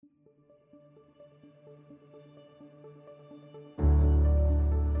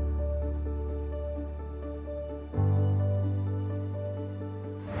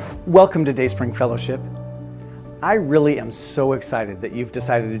Welcome to Dayspring Fellowship. I really am so excited that you've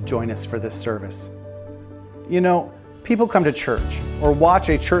decided to join us for this service. You know, people come to church or watch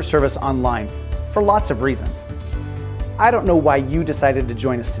a church service online for lots of reasons. I don't know why you decided to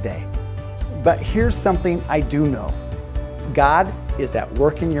join us today, but here's something I do know. God is at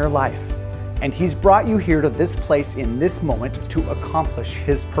work in your life, and He's brought you here to this place in this moment to accomplish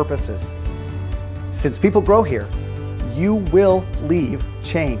His purposes. Since people grow here, you will leave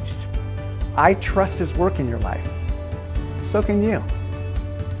changed. I trust His work in your life. So can you.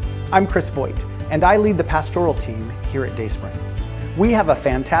 I'm Chris Voigt, and I lead the pastoral team here at Dayspring. We have a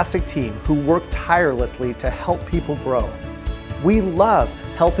fantastic team who work tirelessly to help people grow. We love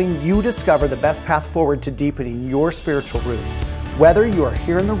helping you discover the best path forward to deepening your spiritual roots, whether you are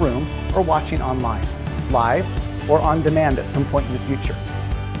here in the room or watching online, live or on demand at some point in the future.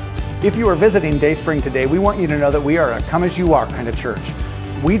 If you are visiting Dayspring today, we want you to know that we are a come-as-you-are kind of church.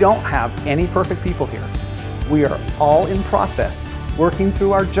 We don't have any perfect people here. We are all in process, working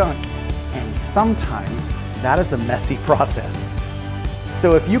through our junk, and sometimes that is a messy process.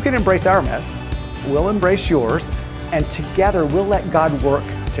 So if you can embrace our mess, we'll embrace yours, and together we'll let God work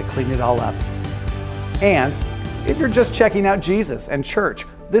to clean it all up. And if you're just checking out Jesus and church,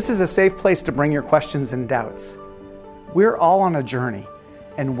 this is a safe place to bring your questions and doubts. We're all on a journey,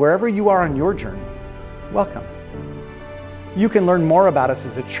 and wherever you are on your journey, welcome. You can learn more about us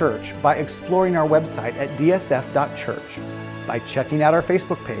as a church by exploring our website at dsf.church, by checking out our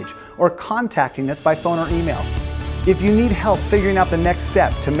Facebook page, or contacting us by phone or email. If you need help figuring out the next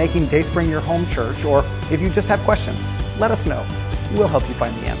step to making Dayspring your home church, or if you just have questions, let us know. We'll help you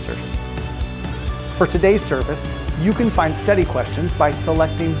find the answers. For today's service, you can find study questions by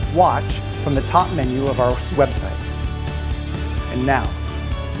selecting Watch from the top menu of our website. And now,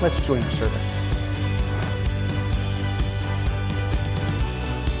 let's join our service.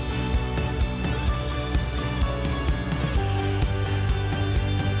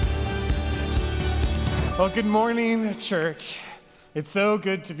 Well, good morning, church. It's so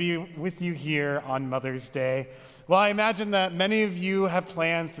good to be with you here on Mother's Day. Well, I imagine that many of you have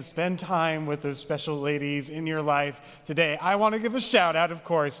plans to spend time with those special ladies in your life today. I want to give a shout out, of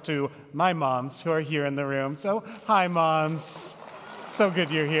course, to my moms who are here in the room. So, hi, moms. So good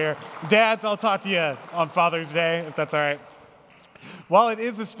you're here. Dads, I'll talk to you on Father's Day, if that's all right. While it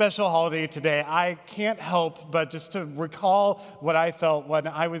is a special holiday today, I can't help but just to recall what I felt when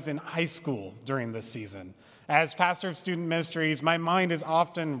I was in high school during this season. As pastor of student ministries, my mind is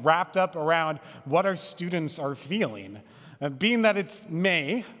often wrapped up around what our students are feeling. Being that it's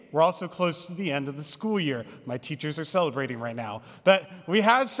May, we're also close to the end of the school year. My teachers are celebrating right now. But we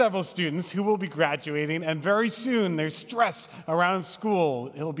have several students who will be graduating, and very soon their stress around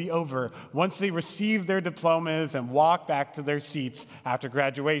school, it'll be over once they receive their diplomas and walk back to their seats after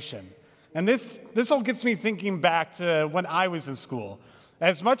graduation. And this all gets me thinking back to when I was in school.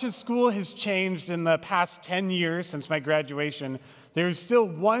 As much as school has changed in the past 10 years since my graduation, there is still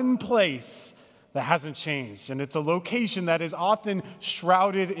one place that hasn't changed, and it's a location that is often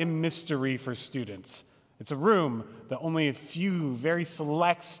shrouded in mystery for students. It's a room that only a few very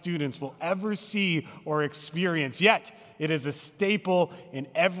select students will ever see or experience, yet it is a staple in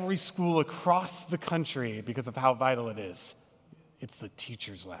every school across the country because of how vital it is. It's the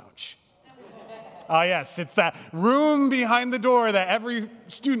teacher's lounge. Ah, yes, it's that room behind the door that every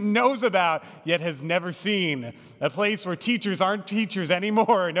student knows about, yet has never seen. A place where teachers aren't teachers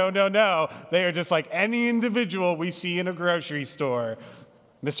anymore. No. They are just like any individual we see in a grocery store.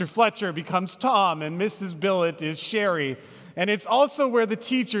 Mr. Fletcher becomes Tom, and Mrs. Billett is Sherry. And it's also where the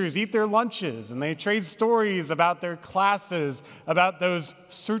teachers eat their lunches, and they trade stories about their classes, about those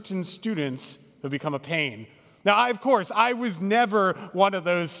certain students who become a pain. Now, I was never one of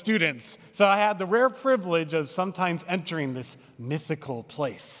those students, so I had the rare privilege of sometimes entering this mythical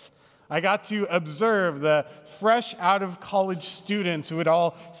place. I got to observe the fresh out-of-college students who would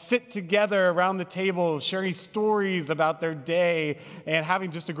all sit together around the table, sharing stories about their day and having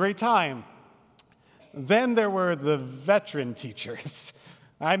just a great time. Then there were the veteran teachers.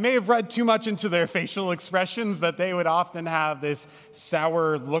 I may have read too much into their facial expressions, but they would often have this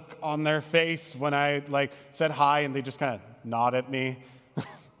sour look on their face when I said hi, and they just kind of nod at me.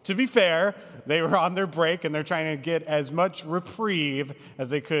 To be fair, they were on their break, and they're trying to get as much reprieve as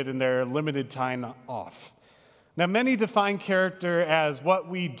they could in their limited time off. Now, many define character as what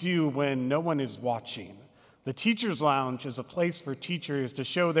we do when no one is watching. The teacher's lounge is a place for teachers to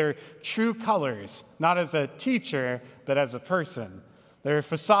show their true colors, not as a teacher, but as a person. Their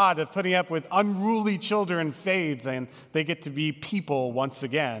facade of putting up with unruly children fades, and they get to be people once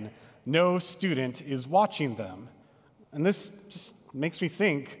again. No student is watching them. And this just makes me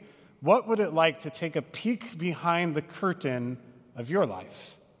think, what would it like to take a peek behind the curtain of your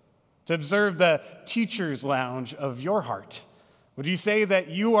life? To observe the teacher's lounge of your heart? Would you say that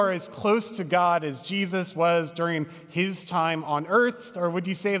you are as close to God as Jesus was during his time on earth? Or would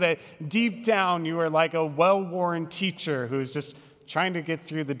you say that deep down you are like a well-worn teacher who is just trying to get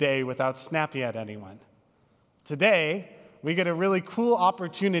through the day without snapping at anyone? Today, we get a really cool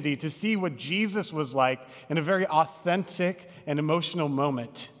opportunity to see what Jesus was like in a very authentic and emotional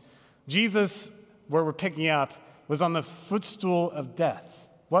moment. Jesus, where we're picking up, was on the footstool of death.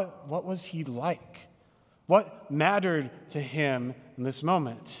 What was he like? What mattered to him in this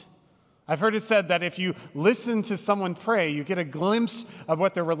moment? I've heard it said that if you listen to someone pray, you get a glimpse of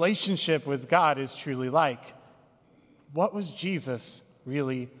what their relationship with God is truly like. What was Jesus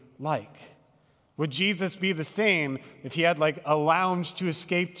really like? Would Jesus be the same if he had like a lounge to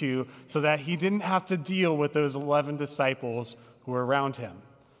escape to so that he didn't have to deal with those 11 disciples who were around him?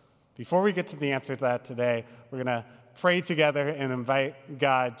 Before we get to the answer to that today, we're going to pray together and invite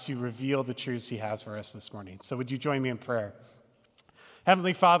God to reveal the truths he has for us this morning. So would you join me in prayer?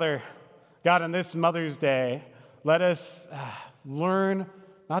 Heavenly Father, God, on this Mother's Day, let us learn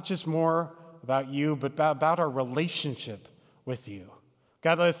not just more about you, but about our relationship with you.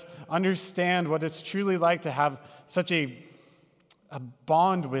 God, let us understand what it's truly like to have such a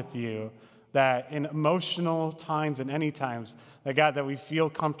bond with you that in emotional times and any times, that God, that we feel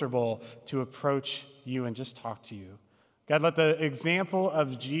comfortable to approach you and just talk to you. God, let the example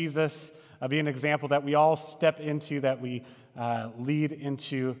of Jesus be an example that we all step into, that we lead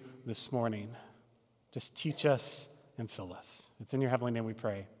into this morning. Just teach us and fill us. It's in your heavenly name we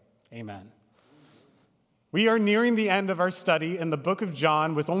pray. Amen. We are nearing the end of our study in the book of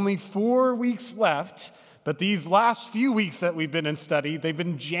John with only 4 weeks left, but these last few weeks that we've been in study, they've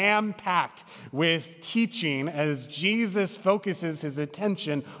been jam-packed with teaching as Jesus focuses his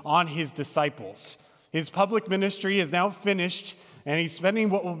attention on his disciples. His public ministry is now finished, and he's spending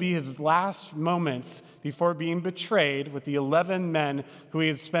what will be his last moments before being betrayed with the 11 men who he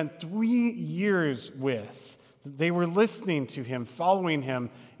has spent 3 years with. They were listening to him, following him,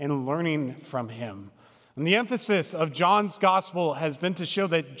 and learning from him. And the emphasis of John's gospel has been to show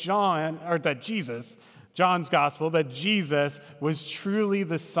that John's gospel, that Jesus was truly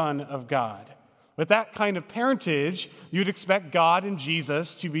the Son of God. With that kind of parentage, you'd expect God and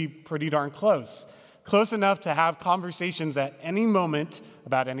Jesus to be pretty darn close. Close enough to have conversations at any moment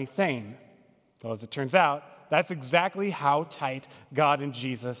about anything. Well, as it turns out, that's exactly how tight God and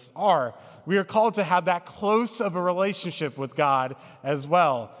Jesus are. We are called to have that close of a relationship with God as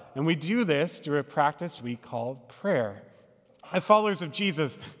well. And we do this through a practice we call prayer. As followers of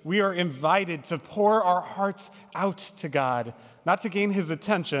Jesus, we are invited to pour our hearts out to God, not to gain his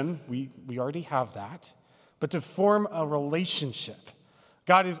attention, we already have that, but to form a relationship.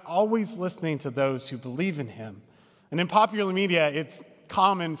 God is always listening to those who believe in him. And in popular media, it's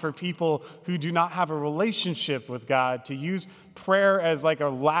common for people who do not have a relationship with God to use prayer as like a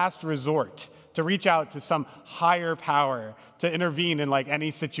last resort, to reach out to some higher power, to intervene in like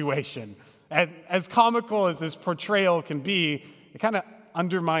any situation. And as comical as this portrayal can be, it kind of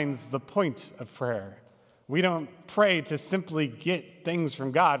undermines the point of prayer. We don't pray to simply get things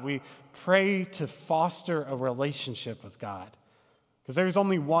from God. We pray to foster a relationship with God. Because there is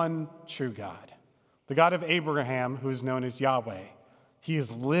only one true God, the God of Abraham, who is known as Yahweh. He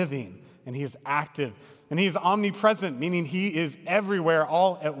is living, and he is active, and he is omnipresent, meaning he is everywhere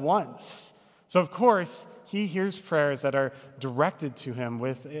all at once. So, of course, he hears prayers that are directed to him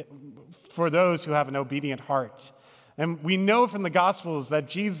for those who have an obedient heart. And we know from the Gospels that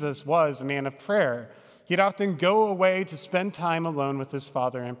Jesus was a man of prayer. He'd often go away to spend time alone with his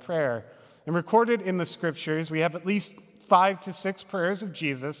Father in prayer. And recorded in the Scriptures, we have at least 5 to 6 prayers of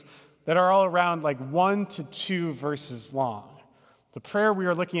Jesus that are all around like 1 to 2 verses long. The prayer we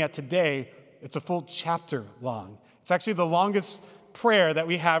are looking at today, it's a full chapter long. It's actually the longest prayer that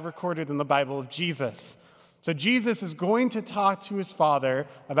we have recorded in the Bible of Jesus. So Jesus is going to talk to his Father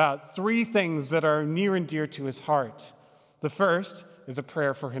about 3 things that are near and dear to his heart. The first is a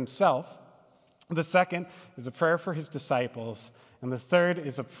prayer for himself. The second is a prayer for his disciples. And the third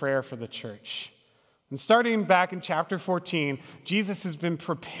is a prayer for the church. And starting back in chapter 14, Jesus has been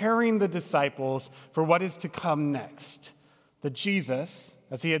preparing the disciples for what is to come next. That Jesus,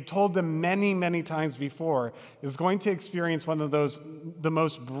 as he had told them many, many times before, is going to experience one of the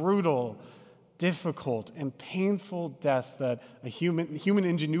most brutal, difficult, and painful deaths that a human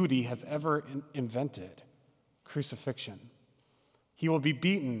ingenuity has ever invented: crucifixion. He will be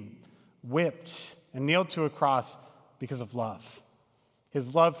beaten, whipped, and nailed to a cross because of love.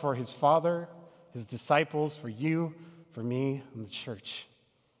 His love for his Father, his disciples, for you, for me, and the church.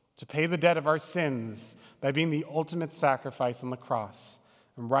 to pay the debt of our sins by being the ultimate sacrifice on the cross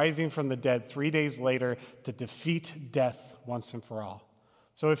and rising from the dead 3 days later to defeat death once and for all.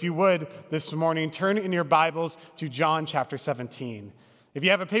 So if you would, this morning, turn in your Bibles to John chapter 17. If you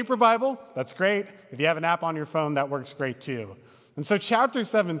have a paper Bible, that's great. If you have an app on your phone, that works great too. And so chapter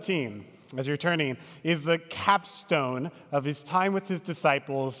 17, as you're turning, is the capstone of his time with his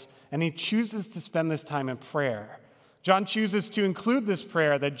disciples, and he chooses to spend this time in prayer. John chooses to include this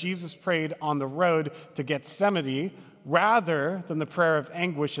prayer that Jesus prayed on the road to Gethsemane rather than the prayer of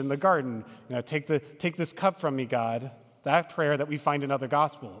anguish in the garden. Take this cup from me, God, that prayer that we find in other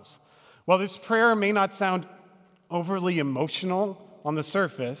Gospels. While this prayer may not sound overly emotional on the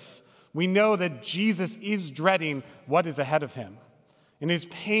surface, we know that Jesus is dreading what is ahead of him. In his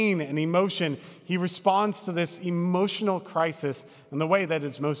pain and emotion, he responds to this emotional crisis in the way that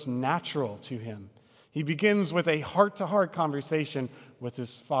is most natural to him. He begins with a heart-to-heart conversation with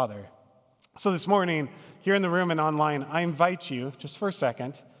his Father. So this morning, here in the room and online, I invite you, just for a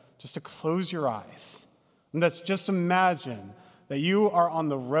second, just to close your eyes. And let's just imagine that you are on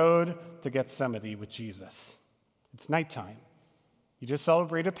the road to Gethsemane with Jesus. It's nighttime. You just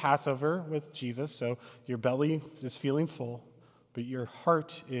celebrated Passover with Jesus, so your belly is feeling full, but your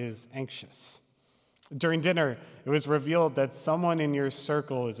heart is anxious. During dinner, it was revealed that someone in your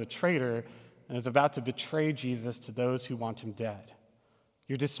circle is a traitor and is about to betray Jesus to those who want him dead.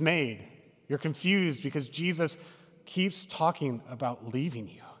 You're dismayed. You're confused because Jesus keeps talking about leaving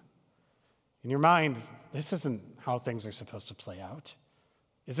you. In your mind, this isn't how things are supposed to play out.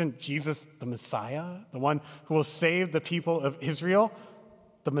 Isn't Jesus the Messiah, the one who will save the people of Israel?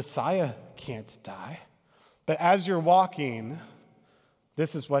 The Messiah can't die. But as you're walking,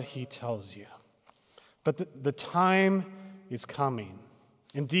 this is what he tells you. But the time is coming.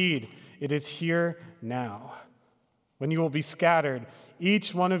 Indeed, it is here now, when you will be scattered,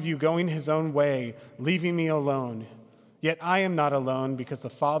 each one of you going his own way, leaving me alone. Yet I am not alone because the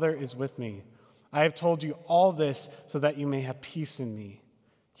Father is with me. I have told you all this so that you may have peace in me.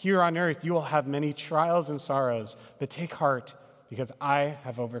 Here on earth you will have many trials and sorrows, but take heart because I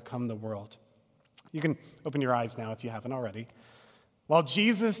have overcome the world. You can open your eyes now if you haven't already. While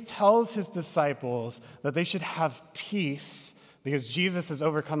Jesus tells his disciples that they should have peace because Jesus has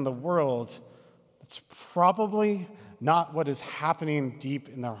overcome the world, it's probably not what is happening deep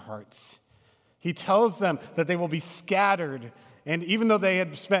in their hearts. He tells them that they will be scattered, and even though they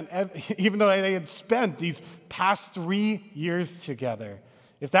had spent these past 3 years together,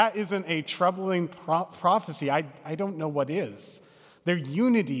 if that isn't a troubling prophecy, I don't know what is. Their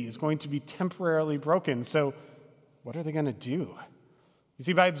unity is going to be temporarily broken. So what are they going to do? You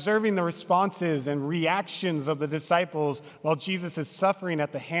see, by observing the responses and reactions of the disciples while Jesus is suffering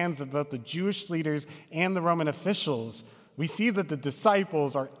at the hands of both the Jewish leaders and the Roman officials, we see that the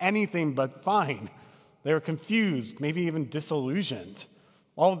disciples are anything but fine. They're confused, maybe even disillusioned.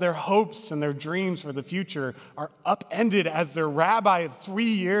 All of their hopes and their dreams for the future are upended as their rabbi of 3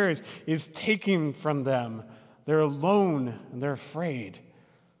 years is taken from them. They're alone and they're afraid.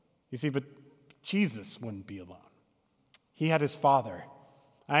 You see, but Jesus wouldn't be alone. He had his Father.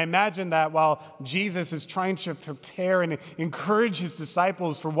 I imagine that while Jesus is trying to prepare and encourage his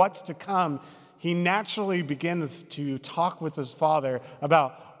disciples for what's to come, he naturally begins to talk with his Father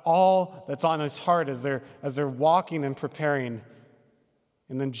about all that's on his heart as they're walking and preparing.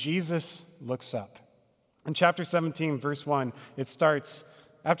 And then Jesus looks up. In chapter 17, verse 1, it starts,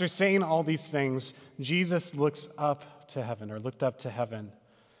 after saying all these things, Jesus looks up to heaven, or looked up to heaven.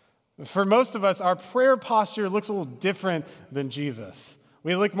 For most of us, our prayer posture looks a little different than Jesus.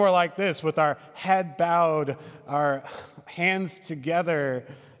 We look more like this, with our head bowed, our hands together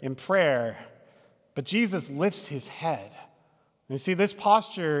in prayer. But Jesus lifts his head. And you see, this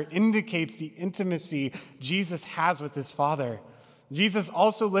posture indicates the intimacy Jesus has with his Father. Jesus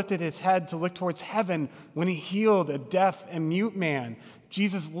also lifted his head to look towards heaven when he healed a deaf and mute man.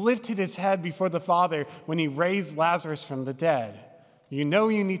 Jesus lifted his head before the Father when he raised Lazarus from the dead. You know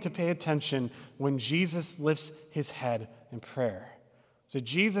you need to pay attention when Jesus lifts his head in prayer. So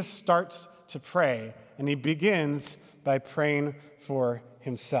Jesus starts to pray, and he begins by praying for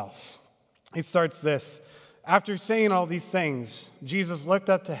himself. He starts this. After saying all these things, Jesus looked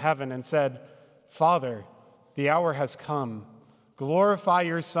up to heaven and said, Father, the hour has come. Glorify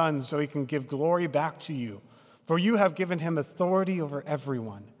your Son so he can give glory back to you. For you have given him authority over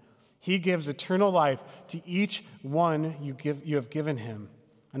everyone. He gives eternal life to each one you have given him.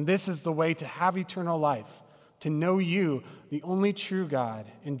 And this is the way to have eternal life, to know you, the only true God,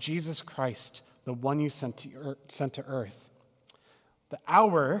 and Jesus Christ, the one you sent to earth. The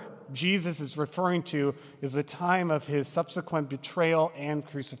hour Jesus is referring to is the time of his subsequent betrayal and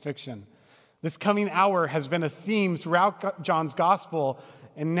crucifixion. This coming hour has been a theme throughout John's gospel,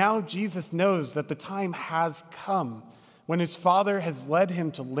 and now Jesus knows that the time has come when his Father has led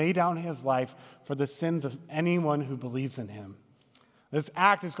him to lay down his life for the sins of anyone who believes in him. This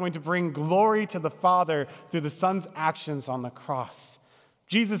act is going to bring glory to the Father through the Son's actions on the cross.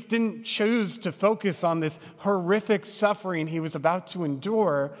 Jesus didn't choose to focus on this horrific suffering he was about to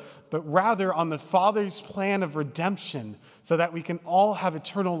endure, but rather on the Father's plan of redemption so that we can all have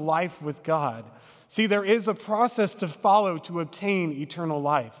eternal life with God. See, there is a process to follow to obtain eternal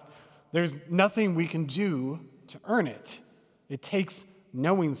life. There's nothing we can do to earn it. It takes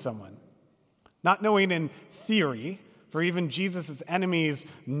knowing someone. Not knowing in theory, for even Jesus' enemies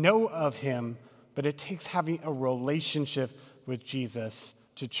know of him, but it takes having a relationship with Jesus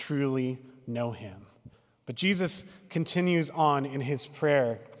to truly know him. But Jesus continues on in his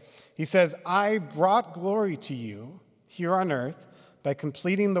prayer. He says, I brought glory to you here on earth by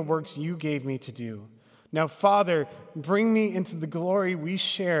completing the works you gave me to do. Now, Father, bring me into the glory we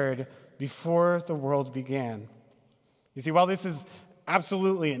shared before the world began. You see, while this is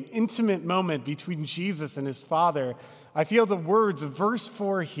absolutely an intimate moment between Jesus and his Father, I feel the words of verse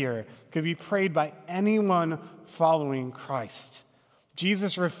 4 here could be prayed by anyone following Christ.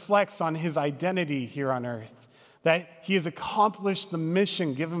 Jesus reflects on his identity here on earth, that he has accomplished the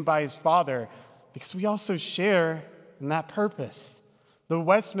mission given by his Father, because we also share in that purpose. The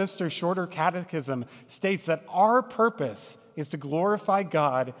Westminster Shorter Catechism states that our purpose is to glorify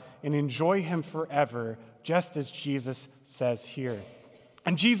God and enjoy him forever, just as Jesus says here.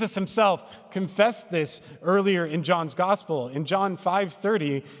 And Jesus himself confessed this earlier in John's gospel. In John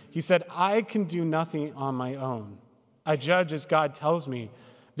 5:30, he said, I can do nothing on my own. I judge as God tells me.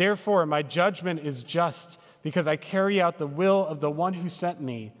 Therefore, my judgment is just because I carry out the will of the one who sent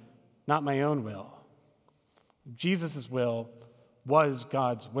me, not my own will. Jesus' will was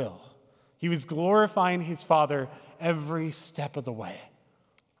God's will. He was glorifying his Father every step of the way.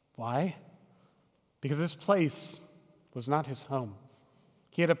 Why? Because this place was not his home.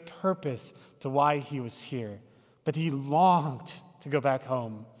 He had a purpose to why he was here, but he longed to go back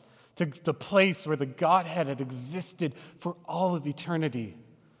home, to the place where the Godhead had existed for all of eternity.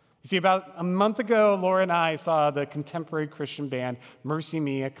 You see, about a month ago, Laura and I saw the contemporary Christian band Mercy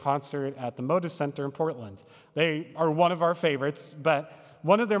Me at concert at the Moda Center in Portland. They are one of our favorites, but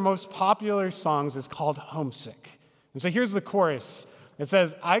one of their most popular songs is called Homesick. And so here's the chorus. It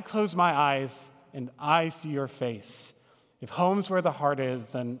says, I close my eyes and I see your face. If home's where the heart is,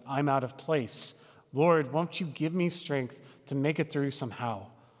 then I'm out of place. Lord, won't you give me strength to make it through somehow?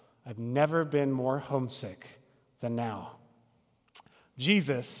 I've never been more homesick than now.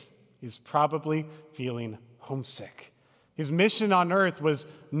 Jesus is probably feeling homesick. His mission on earth was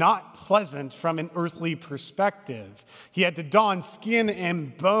not pleasant from an earthly perspective. He had to don skin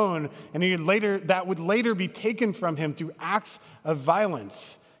and bone, and that would later be taken from him through acts of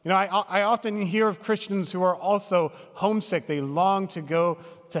violence. You know, I often hear of Christians who are also homesick. They long to go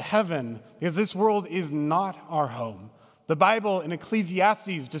to heaven because this world is not our home. The Bible in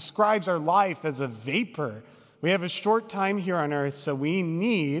Ecclesiastes describes our life as a vapor. We have a short time here on earth, so we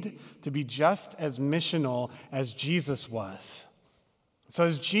need to be just as missional as Jesus was. So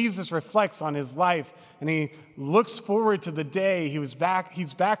as Jesus reflects on his life and he looks forward to the day he's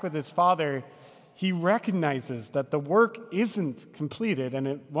back with his Father, he recognizes that the work isn't completed and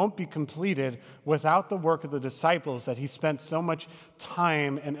it won't be completed without the work of the disciples that he spent so much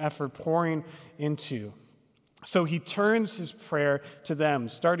time and effort pouring into. So he turns his prayer to them,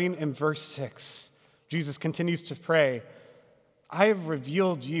 starting in verse 6. Jesus continues to pray, I have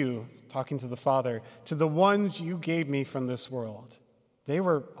revealed you, talking to the Father, to the ones you gave me from this world. They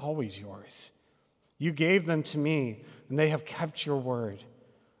were always yours. You gave them to me, and they have kept your word.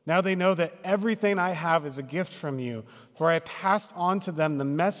 Now they know that everything I have is a gift from you, for I passed on to them the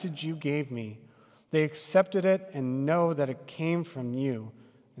message you gave me. They accepted it and know that it came from you,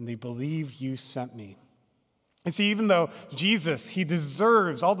 and they believe you sent me. You see, even though Jesus, he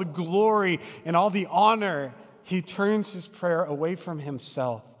deserves all the glory and all the honor, he turns his prayer away from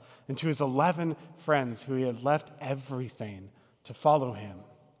himself and to his 11 friends who he had left everything to follow him.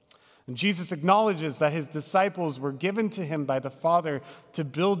 And Jesus acknowledges that his disciples were given to him by the Father to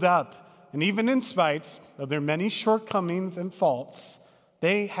build up, and even in spite of their many shortcomings and faults,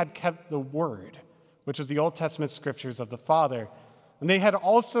 they had kept the word, which was the Old Testament scriptures of the Father. And they had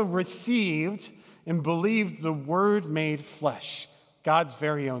also received and believed the Word made flesh, God's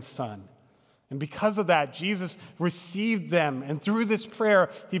very own Son. And because of that, Jesus received them, and through this prayer,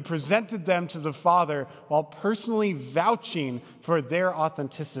 he presented them to the Father while personally vouching for their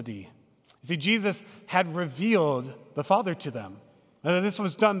authenticity. You see, Jesus had revealed the Father to them. And this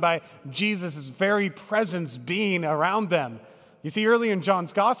was done by Jesus' very presence being around them. You see, early in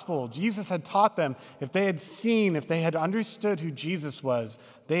John's gospel, Jesus had taught them if they had understood who Jesus was,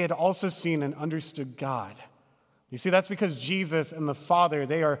 they had also seen and understood God. You see, that's because Jesus and the Father,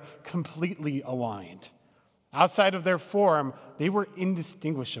 they are completely aligned. Outside of their form, they were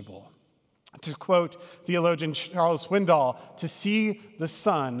indistinguishable. To quote theologian Charles Swindoll, to see the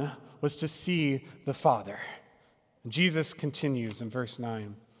Son was to see the Father. And Jesus continues in verse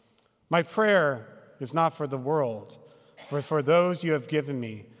 9. My prayer is not for the world, but for those you have given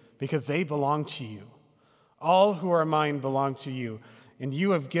me, because they belong to you. All who are mine belong to you, and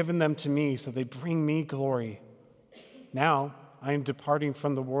you have given them to me, so they bring me glory. Now I am departing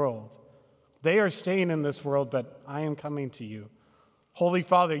from the world. They are staying in this world, but I am coming to you. Holy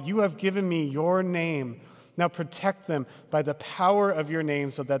Father, you have given me your name. Now protect them by the power of your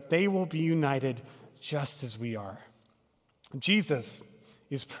name so that they will be united just as we are. Jesus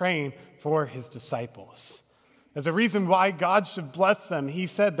is praying for his disciples. As a reason why God should bless them, he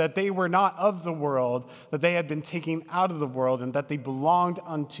said that they were not of the world, that they had been taken out of the world, and that they belonged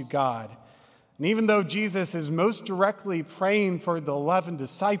unto God. And even though Jesus is most directly praying for the 11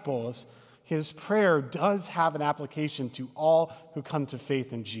 disciples, his prayer does have an application to all who come to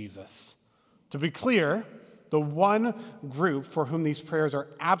faith in Jesus. To be clear, the one group for whom these prayers are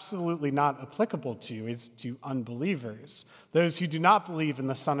absolutely not applicable to is to unbelievers, those who do not believe in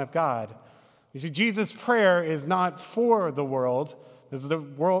the Son of God. You see, Jesus' prayer is not for the world.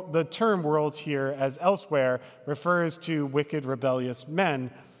 The term world here, as elsewhere, refers to wicked, rebellious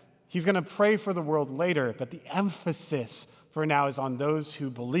men. He's going to pray for the world later, but the emphasis for now is on those who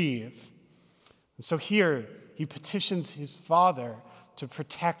believe. And so here, he petitions his Father to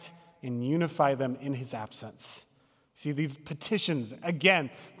protect and unify them in his absence. See, these petitions, again,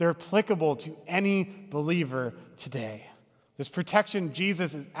 they're applicable to any believer today. This protection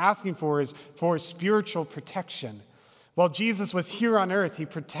Jesus is asking for is for spiritual protection. While Jesus was here on earth, he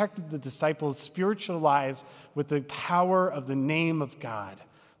protected the disciples' spiritual lives with the power of the name of God.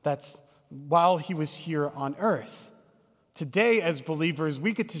 That's while he was here on earth. Today, as believers,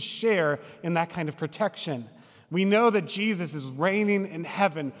 we get to share in that kind of protection. We know that Jesus is reigning in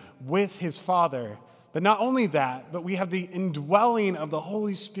heaven with his Father. But not only that, but we have the indwelling of the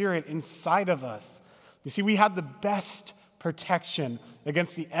Holy Spirit inside of us. You see, we have the best protection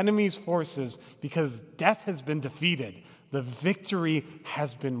against the enemy's forces because death has been defeated. The victory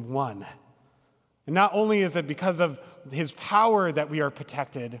has been won. And not only is it because of his power that we are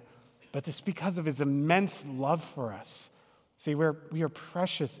protected, but it's because of his immense love for us. See, we are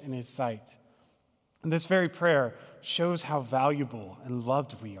precious in his sight. And this very prayer shows how valuable and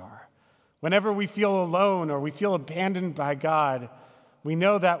loved we are. Whenever we feel alone or we feel abandoned by God, we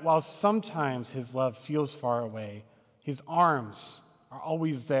know that while sometimes his love feels far away, his arms are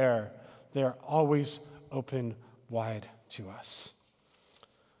always there. They are always open wide to us.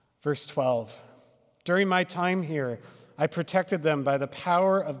 Verse 12, during my time here, I protected them by the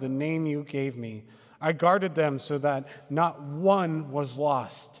power of the name you gave me. I guarded them so that not one was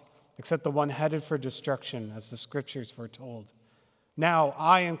lost, except the one headed for destruction, as the scriptures foretold. Now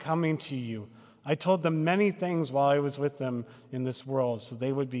I am coming to you. I told them many things while I was with them in this world, so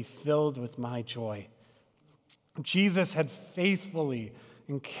they would be filled with my joy. Jesus had faithfully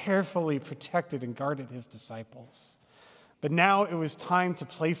and carefully protected and guarded his disciples. But now it was time to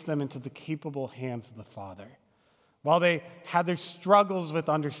place them into the capable hands of the Father. While they had their struggles with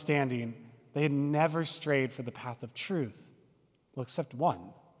understanding, they had never strayed for the path of truth. Well, except one,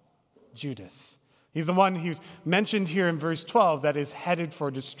 Judas. He's the one who's mentioned here in verse 12 that is headed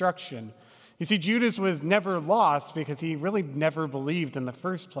for destruction. You see, Judas was never lost because he really never believed in the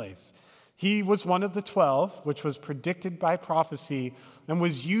first place. He was one of the 12, which was predicted by prophecy and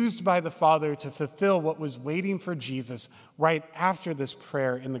was used by the Father to fulfill what was waiting for Jesus right after this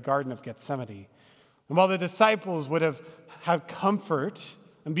prayer in the Garden of Gethsemane. And while the disciples would have had comfort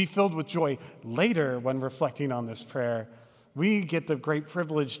and be filled with joy later when reflecting on this prayer, we get the great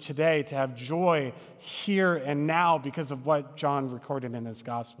privilege today to have joy here and now because of what John recorded in his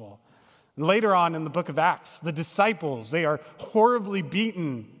gospel. And later on in the book of Acts, the disciples, they are horribly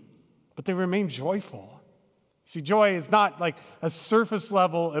beaten, but they remain joyful. See, joy is not like a surface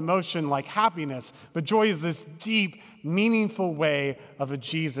level emotion like happiness, but joy is this deep, meaningful way of a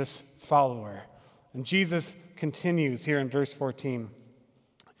Jesus follower. And Jesus continues here in verse 14.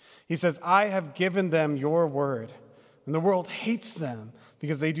 He says, I have given them your word, and the world hates them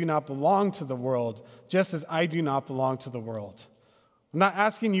because they do not belong to the world, just as I do not belong to the world. I'm not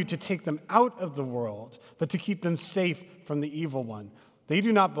asking you to take them out of the world, but to keep them safe from the evil one. They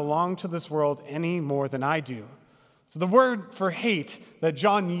do not belong to this world any more than I do. So the word for hate that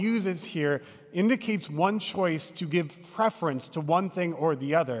John uses here indicates one choice to give preference to one thing or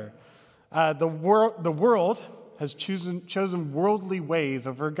the other. The world has chosen worldly ways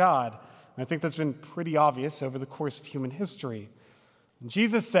over God. And I think that's been pretty obvious over the course of human history. And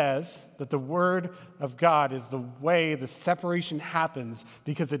Jesus says that the word of God is the way the separation happens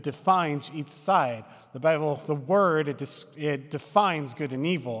because it defines each side. The Bible, the word, it defines good and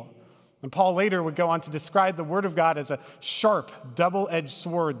evil. And Paul later would go on to describe the word of God as a sharp, double-edged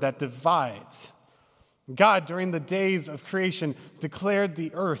sword that divides. God, during the days of creation, declared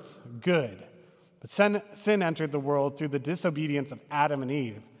the earth good. But sin entered the world through the disobedience of Adam and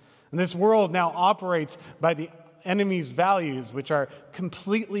Eve. And this world now operates by the enemy's values, which are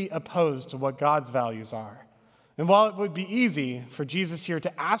completely opposed to what God's values are. And while it would be easy for Jesus here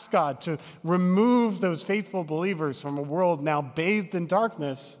to ask God to remove those faithful believers from a world now bathed in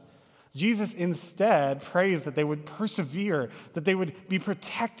darkness, Jesus instead prays that they would persevere, that they would be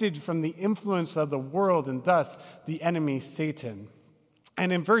protected from the influence of the world and thus the enemy, Satan.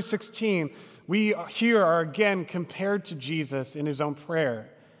 And in verse 16, we here are again compared to Jesus in his own prayer.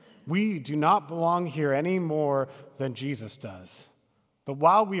 We do not belong here any more than Jesus does. But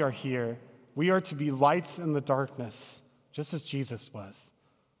while we are here, we are to be lights in the darkness, just as Jesus was.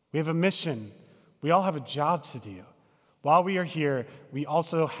 We have a mission. We all have a job to do. While we are here, we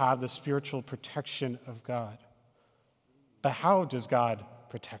also have the spiritual protection of God. But how does God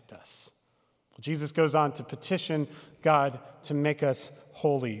protect us? Well, Jesus goes on to petition God to make us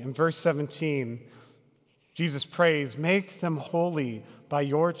holy. In verse 17, Jesus prays, "Make them holy by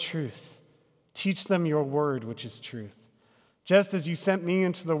your truth. Teach them your word, which is truth. Just as you sent me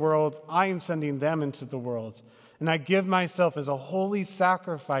into the world, I am sending them into the world. And I give myself as a holy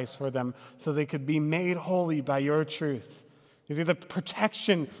sacrifice for them so they could be made holy by your truth." You see, the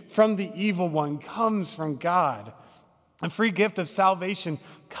protection from the evil one comes from God. A free gift of salvation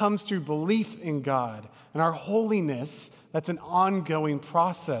comes through belief in God. And our holiness, that's an ongoing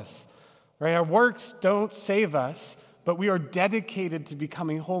process. Right? Our works don't save us, but we are dedicated to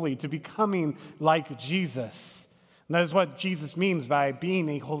becoming holy, to becoming like Jesus. And that is what Jesus means by being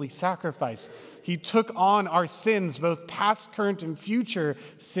a holy sacrifice. He took on our sins, both past, current, and future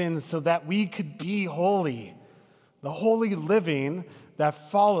sins, so that we could be holy. The holy living that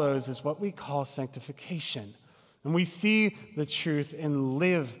follows is what we call sanctification. And we see the truth and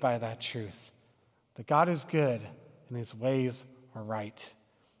live by that truth, that God is good and his ways are right.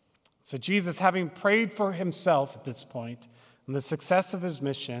 So Jesus, having prayed for himself at this point and the success of his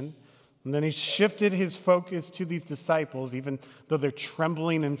mission, and then he shifted his focus to these disciples, even though they're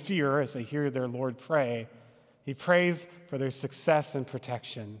trembling in fear as they hear their Lord pray. He prays for their success and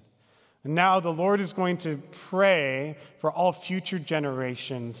protection. And now the Lord is going to pray for all future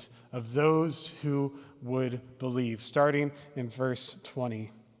generations of those who would believe, starting in verse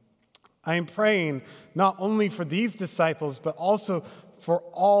 20. "I am praying not only for these disciples, but also for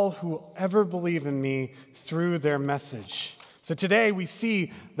all who will ever believe in me through their message." So today we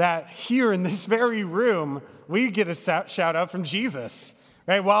see that here in this very room, we get a shout out from Jesus,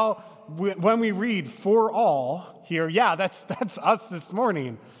 right? When we read "for all" here, yeah, that's us this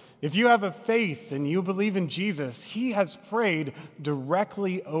morning. If you have a faith and you believe in Jesus, he has prayed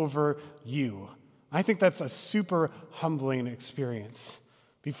directly over you. I think that's a super humbling experience.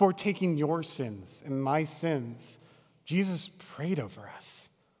 Before taking your sins and my sins, Jesus prayed over us.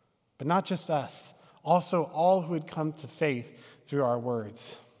 But not just us, also all who had come to faith through our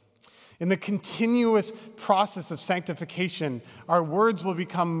words. In the continuous process of sanctification, our words will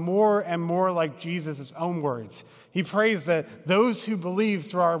become more and more like Jesus' own words. He prays that those who believe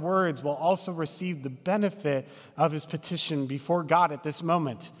through our words will also receive the benefit of his petition before God at this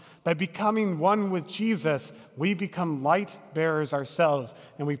moment. By becoming one with Jesus, we become light bearers ourselves,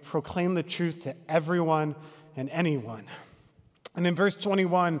 and we proclaim the truth to everyone and anyone. And in verse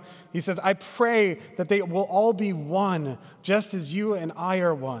 21, he says, "I pray that they will all be one, just as you and I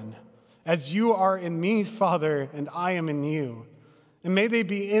are one. As you are in me, Father, and I am in you. And may they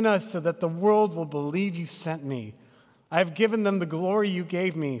be in us so that the world will believe you sent me. I have given them the glory you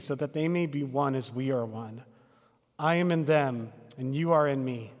gave me so that they may be one as we are one. I am in them, and you are in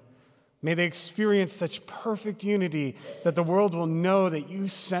me. May they experience such perfect unity that the world will know that you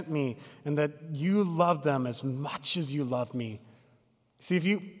sent me and that you love them as much as you love me." See, if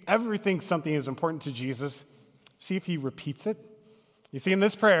you ever think something is important to Jesus, see if he repeats it. You see, in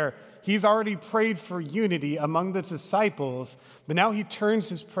this prayer, he's already prayed for unity among the disciples, but now he turns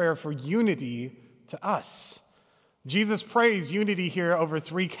his prayer for unity to us. Jesus prays unity here over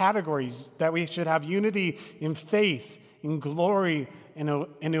three categories: that we should have unity in faith, in glory, and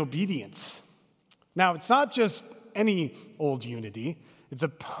in obedience. Now, it's not just any old unity. It's a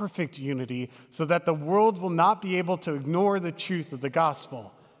perfect unity so that the world will not be able to ignore the truth of the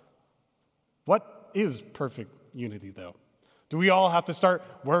gospel. What is perfect unity, though? Do we all have to start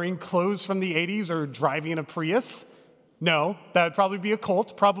wearing clothes from the 80s or driving a Prius? No, that would probably be a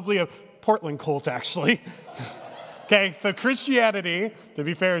cult, probably a Portland cult, actually. Okay, so Christianity, to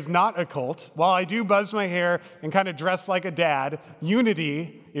be fair, is not a cult. While I do buzz my hair and kind of dress like a dad,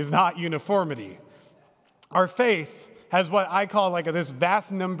 unity is not uniformity. Our faith has what I call like this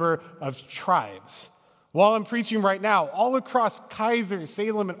vast number of tribes. While I'm preaching right now, all across Kaiser,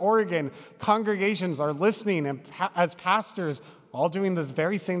 Salem, and Oregon, congregations are listening and as pastors, all doing this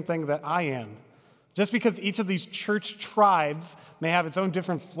very same thing that I am. Just because each of these church tribes may have its own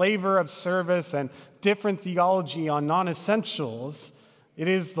different flavor of service and different theology on non-essentials, it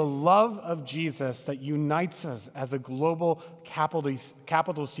is the love of Jesus that unites us as a global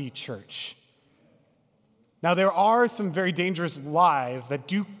capital C church. Now, there are some very dangerous lies that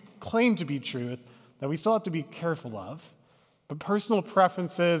do claim to be truth that we still have to be careful of, but personal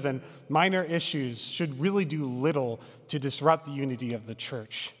preferences and minor issues should really do little to disrupt the unity of the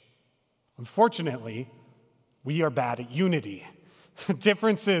church. Unfortunately, we are bad at unity.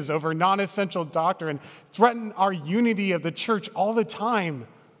 Differences over non-essential doctrine threaten our unity of the church all the time.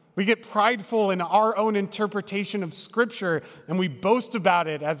 We get prideful in our own interpretation of Scripture, and we boast about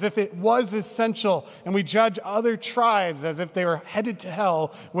it as if it was essential, and we judge other tribes as if they were headed to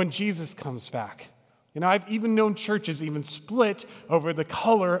hell when Jesus comes back. I've even known churches even split over the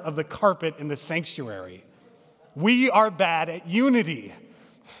color of the carpet in the sanctuary. We are bad at unity.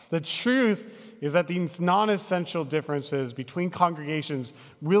 The truth is that these non-essential differences between congregations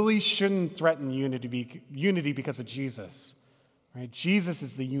really shouldn't threaten unity because of Jesus. Right? Jesus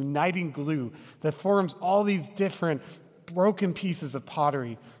is the uniting glue that forms all these different broken pieces of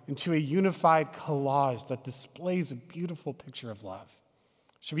pottery into a unified collage that displays a beautiful picture of love.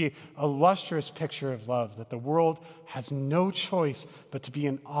 It should be a lustrous picture of love that the world has no choice but to be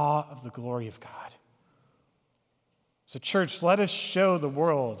in awe of the glory of God. So, church, let us show the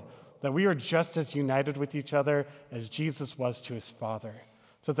world that we are just as united with each other as Jesus was to his Father,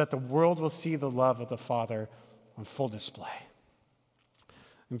 so that the world will see the love of the Father on full display.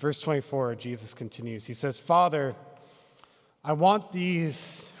 In verse 24, Jesus continues. He says, "Father, I want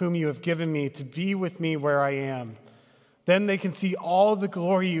these whom you have given me to be with me where I am. Then they can see all the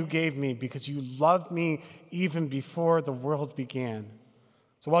glory you gave me because you loved me even before the world began."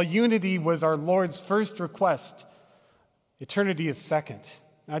 So while unity was our Lord's first request, eternity is second.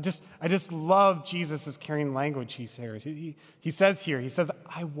 I just love Jesus' caring language he says. He says,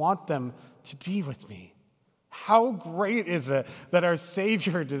 "I want them to be with me." How great is it that our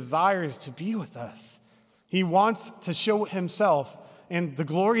Savior desires to be with us? He wants to show himself and the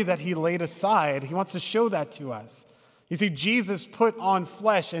glory that he laid aside. He wants to show that to us. You see, Jesus put on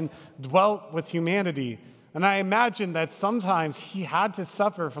flesh and dwelt with humanity. And I imagine that sometimes he had to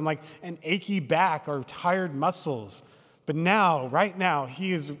suffer from like an achy back or tired muscles. But now, right now,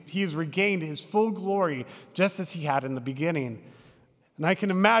 he has regained his full glory just as he had in the beginning. And I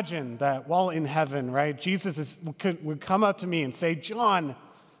can imagine that while in heaven, right, Jesus would come up to me and say, "John,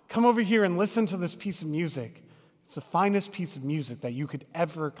 come over here and listen to this piece of music. It's the finest piece of music that you could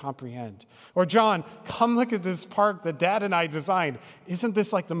ever comprehend." Or, "John, come look at this park that Dad and I designed. Isn't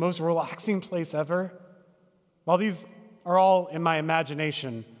this like the most relaxing place ever?" While these are all in my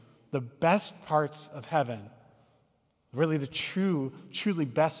imagination, the best parts of heaven, really the truly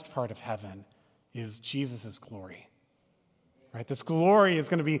best part of heaven, is Jesus' glory. Right? This glory is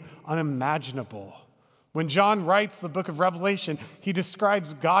going to be unimaginable. When John writes the book of Revelation, he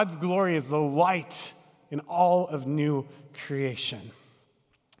describes God's glory as the light in all of new creation.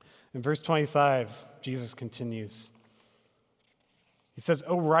 In verse 25, Jesus continues. He says,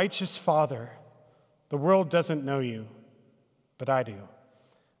 "O righteous Father, the world doesn't know you, but I do.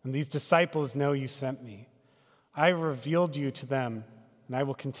 And these disciples know you sent me. I revealed you to them, and I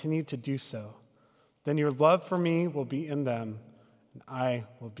will continue to do so. Then your love for me will be in them, and I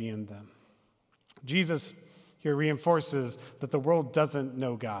will be in them." Jesus here reinforces that the world doesn't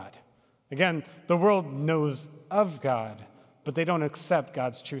know God. Again, the world knows of God, but they don't accept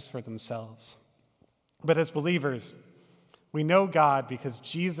God's truths for themselves. But as believers, we know God because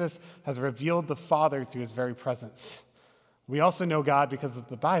Jesus has revealed the Father through his very presence. We also know God because of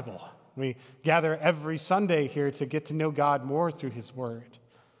the Bible. We gather every Sunday here to get to know God more through his word.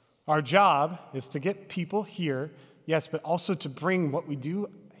 Our job is to get people here, yes, but also to bring what we do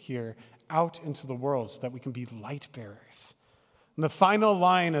here out into the world so that we can be light bearers. And the final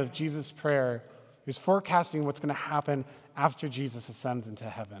line of Jesus' prayer is forecasting what's going to happen after Jesus ascends into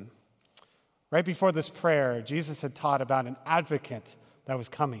heaven. Right before this prayer, Jesus had taught about an advocate that was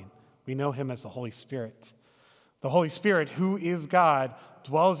coming. We know him as the Holy Spirit. The Holy Spirit, who is God,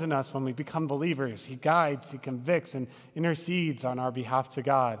 dwells in us when we become believers. He guides, he convicts, and intercedes on our behalf to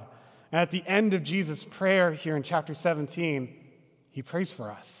God. And at the end of Jesus' prayer here in chapter 17, he prays for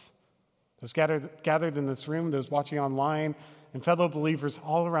us. Those gathered in this room, those watching online, and fellow believers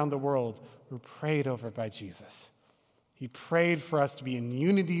all around the world were prayed over by Jesus. He prayed for us to be in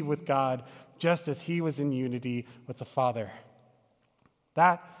unity with God, just as he was in unity with the Father.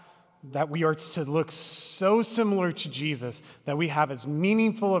 That we are to look so similar to Jesus that we have as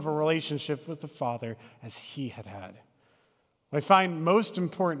meaningful of a relationship with the Father as he had had. What I find most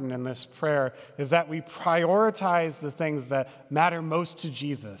important in this prayer is that we prioritize the things that matter most to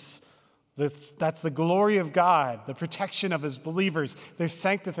Jesus. That's the glory of God, the protection of his believers, their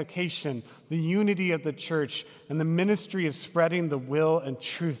sanctification, the unity of the church, and the ministry of spreading the will and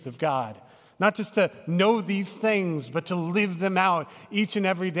truth of God. Not just to know these things, but to live them out each and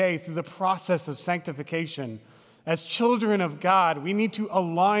every day through the process of sanctification. As children of God, we need to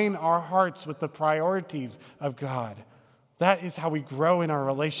align our hearts with the priorities of God. That is how we grow in our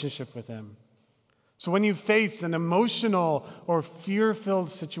relationship with him. So when you face an emotional or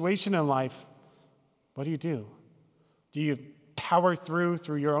fear-filled situation in life, what do? Do you power through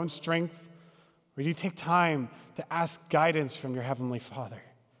your own strength? Or do you take time to ask guidance from your Heavenly Father?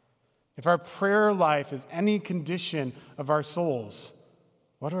 If our prayer life is any condition of our souls,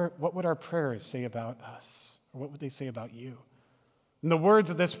 what would our prayers say about us? Or what would they say about you? In the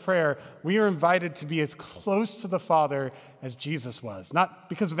words of this prayer, we are invited to be as close to the Father as Jesus was. Not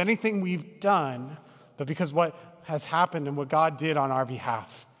because of anything we've done, but because what has happened and what God did on our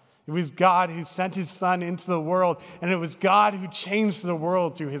behalf. It was God who sent his Son into the world, and it was God who changed the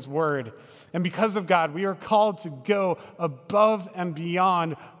world through his word. And because of God, we are called to go above and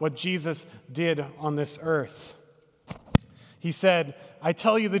beyond what Jesus did on this earth. He said, I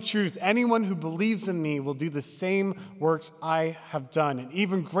tell you the truth, anyone who believes in me will do the same works I have done, and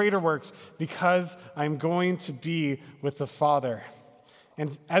even greater works, because I'm going to be with the Father.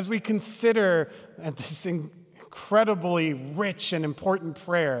 And as we consider this incredibly rich and important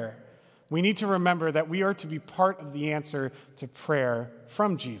prayer, we need to remember that we are to be part of the answer to prayer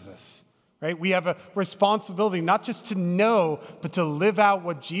from Jesus. Right? We have a responsibility not just to know, but to live out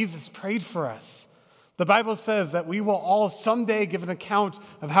what Jesus prayed for us. The Bible says that we will all someday give an account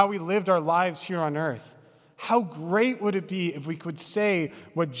of how we lived our lives here on earth. How great would it be if we could say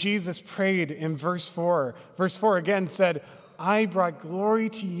what Jesus prayed in verse 4? Verse 4 again said, I brought glory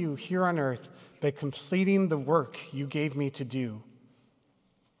to you here on earth by completing the work you gave me to do.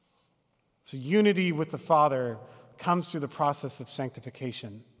 So unity with the Father comes through the process of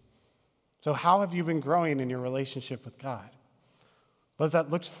sanctification. So how have you been growing in your relationship with God? What does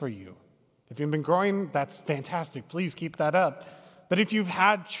that look for you? If you've been growing, that's fantastic. Please keep that up. But if you've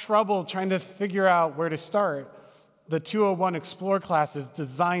had trouble trying to figure out where to start, the 201 Explore class is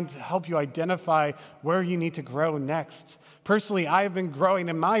designed to help you identify where you need to grow next. Personally, I have been growing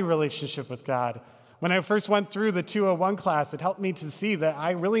in my relationship with God. When I first went through the 201 class, it helped me to see that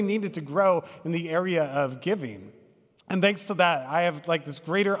I really needed to grow in the area of giving. And thanks to that, I have this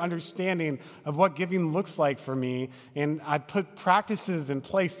greater understanding of what giving looks like for me. And I put practices in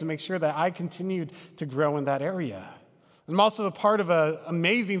place to make sure that I continued to grow in that area. I'm also a part of an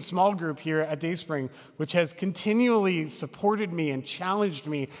amazing small group here at Dayspring, which has continually supported me and challenged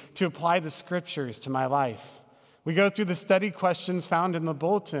me to apply the scriptures to my life. We go through the study questions found in the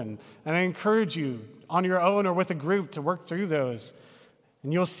bulletin, and I encourage you on your own or with a group to work through those.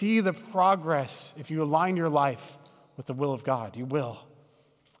 And you'll see the progress if you align your life with the will of God. You will.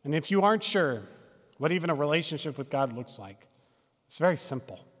 And if you aren't sure what even a relationship with God looks like, it's very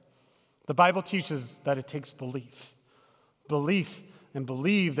simple. The Bible teaches that it takes belief. Belief and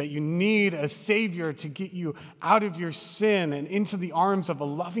believe that you need a Savior to get you out of your sin and into the arms of a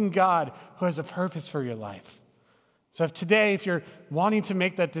loving God who has a purpose for your life. So if you're wanting to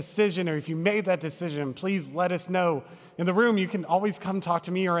make that decision, or if you made that decision, please let us know. In the room, you can always come talk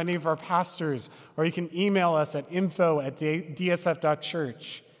to me or any of our pastors, or you can email us at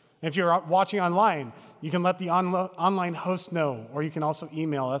info@dsf.church. And if you're watching online, you can let the online host know, or you can also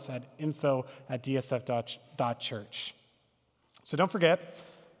email us at info@dsf.church. So don't forget,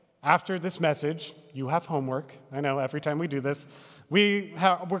 after this message, you have homework. I know every time we do this,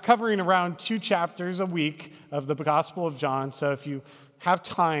 We're covering around 2 chapters a week of the Gospel of John, so if you have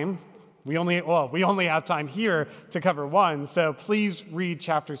time, we only have time here to cover 1, so please read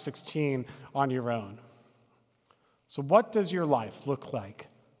chapter 16 on your own. So what does your life look like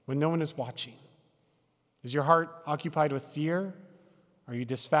when no one is watching? Is your heart occupied with fear? Are you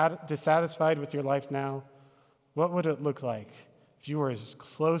dissatisfied with your life now? What would it look like if you were as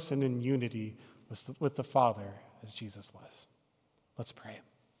close and in unity with the Father as Jesus was? Let's pray.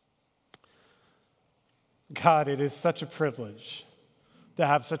 God, it is such a privilege to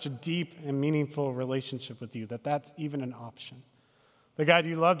have such a deep and meaningful relationship with you, that's even an option. That God,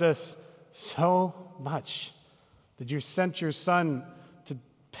 you loved us so much that you sent your Son to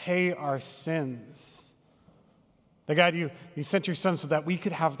pay our sins. That God, you sent your Son so that we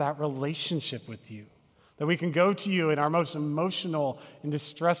could have that relationship with you. That we can go to you in our most emotional and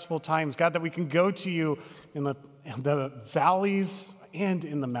distressful times. God, that we can go to you in the valleys and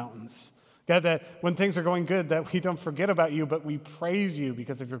in the mountains. God, that when things are going good, that we don't forget about you, but we praise you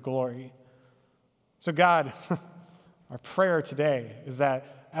because of your glory. So God, our prayer today is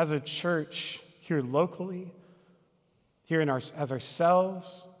that as a church here locally, here as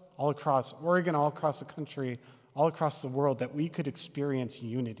ourselves, all across Oregon, all across the country, all across the world, that we could experience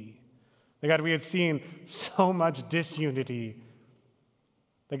unity. That God, we had seen so much disunity.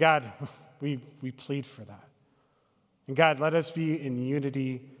 That God, we plead for that. And God, let us be in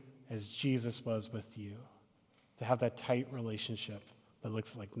unity as Jesus was with you. To have that tight relationship that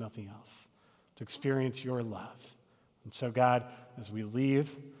looks like nothing else. To experience your love. And so God, as we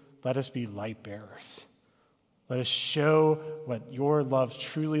leave, let us be light bearers. Let us show what your love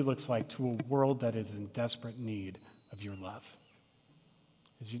truly looks like to a world that is in desperate need of your love.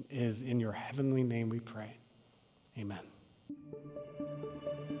 It is in your heavenly name we pray. Amen.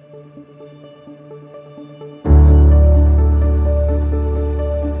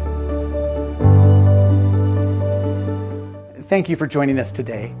 Thank you for joining us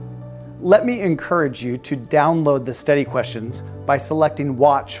today. Let me encourage you to download the study questions by selecting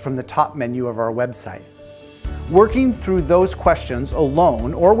Watch from the top menu of our website. Working through those questions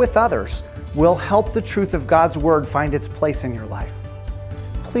alone or with others will help the truth of God's Word find its place in your life.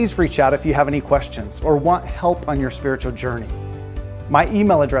 Please reach out if you have any questions or want help on your spiritual journey. My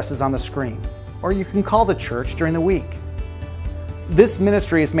email address is on the screen, or you can call the church during the week. This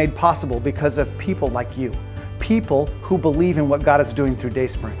ministry is made possible because of people like you, people who believe in what God is doing through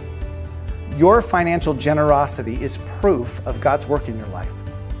Dayspring. Your financial generosity is proof of God's work in your life.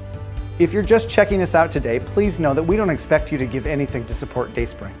 If you're just checking us out today, please know that we don't expect you to give anything to support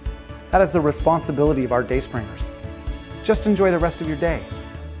Dayspring. That is the responsibility of our Dayspringers. Just enjoy the rest of your day.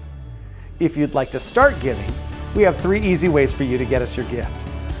 If you'd like to start giving, we have 3 easy ways for you to get us your gift.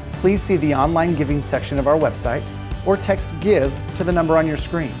 Please see the online giving section of our website, or text GIVE to the number on your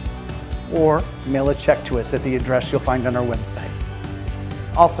screen, or mail a check to us at the address you'll find on our website.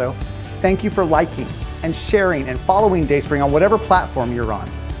 Also, thank you for liking and sharing and following Dayspring on whatever platform you're on.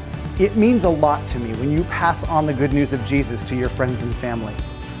 It means a lot to me when you pass on the good news of Jesus to your friends and family.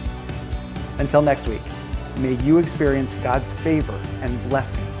 Until next week, may you experience God's favor and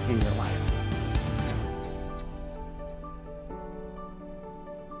blessing in your life.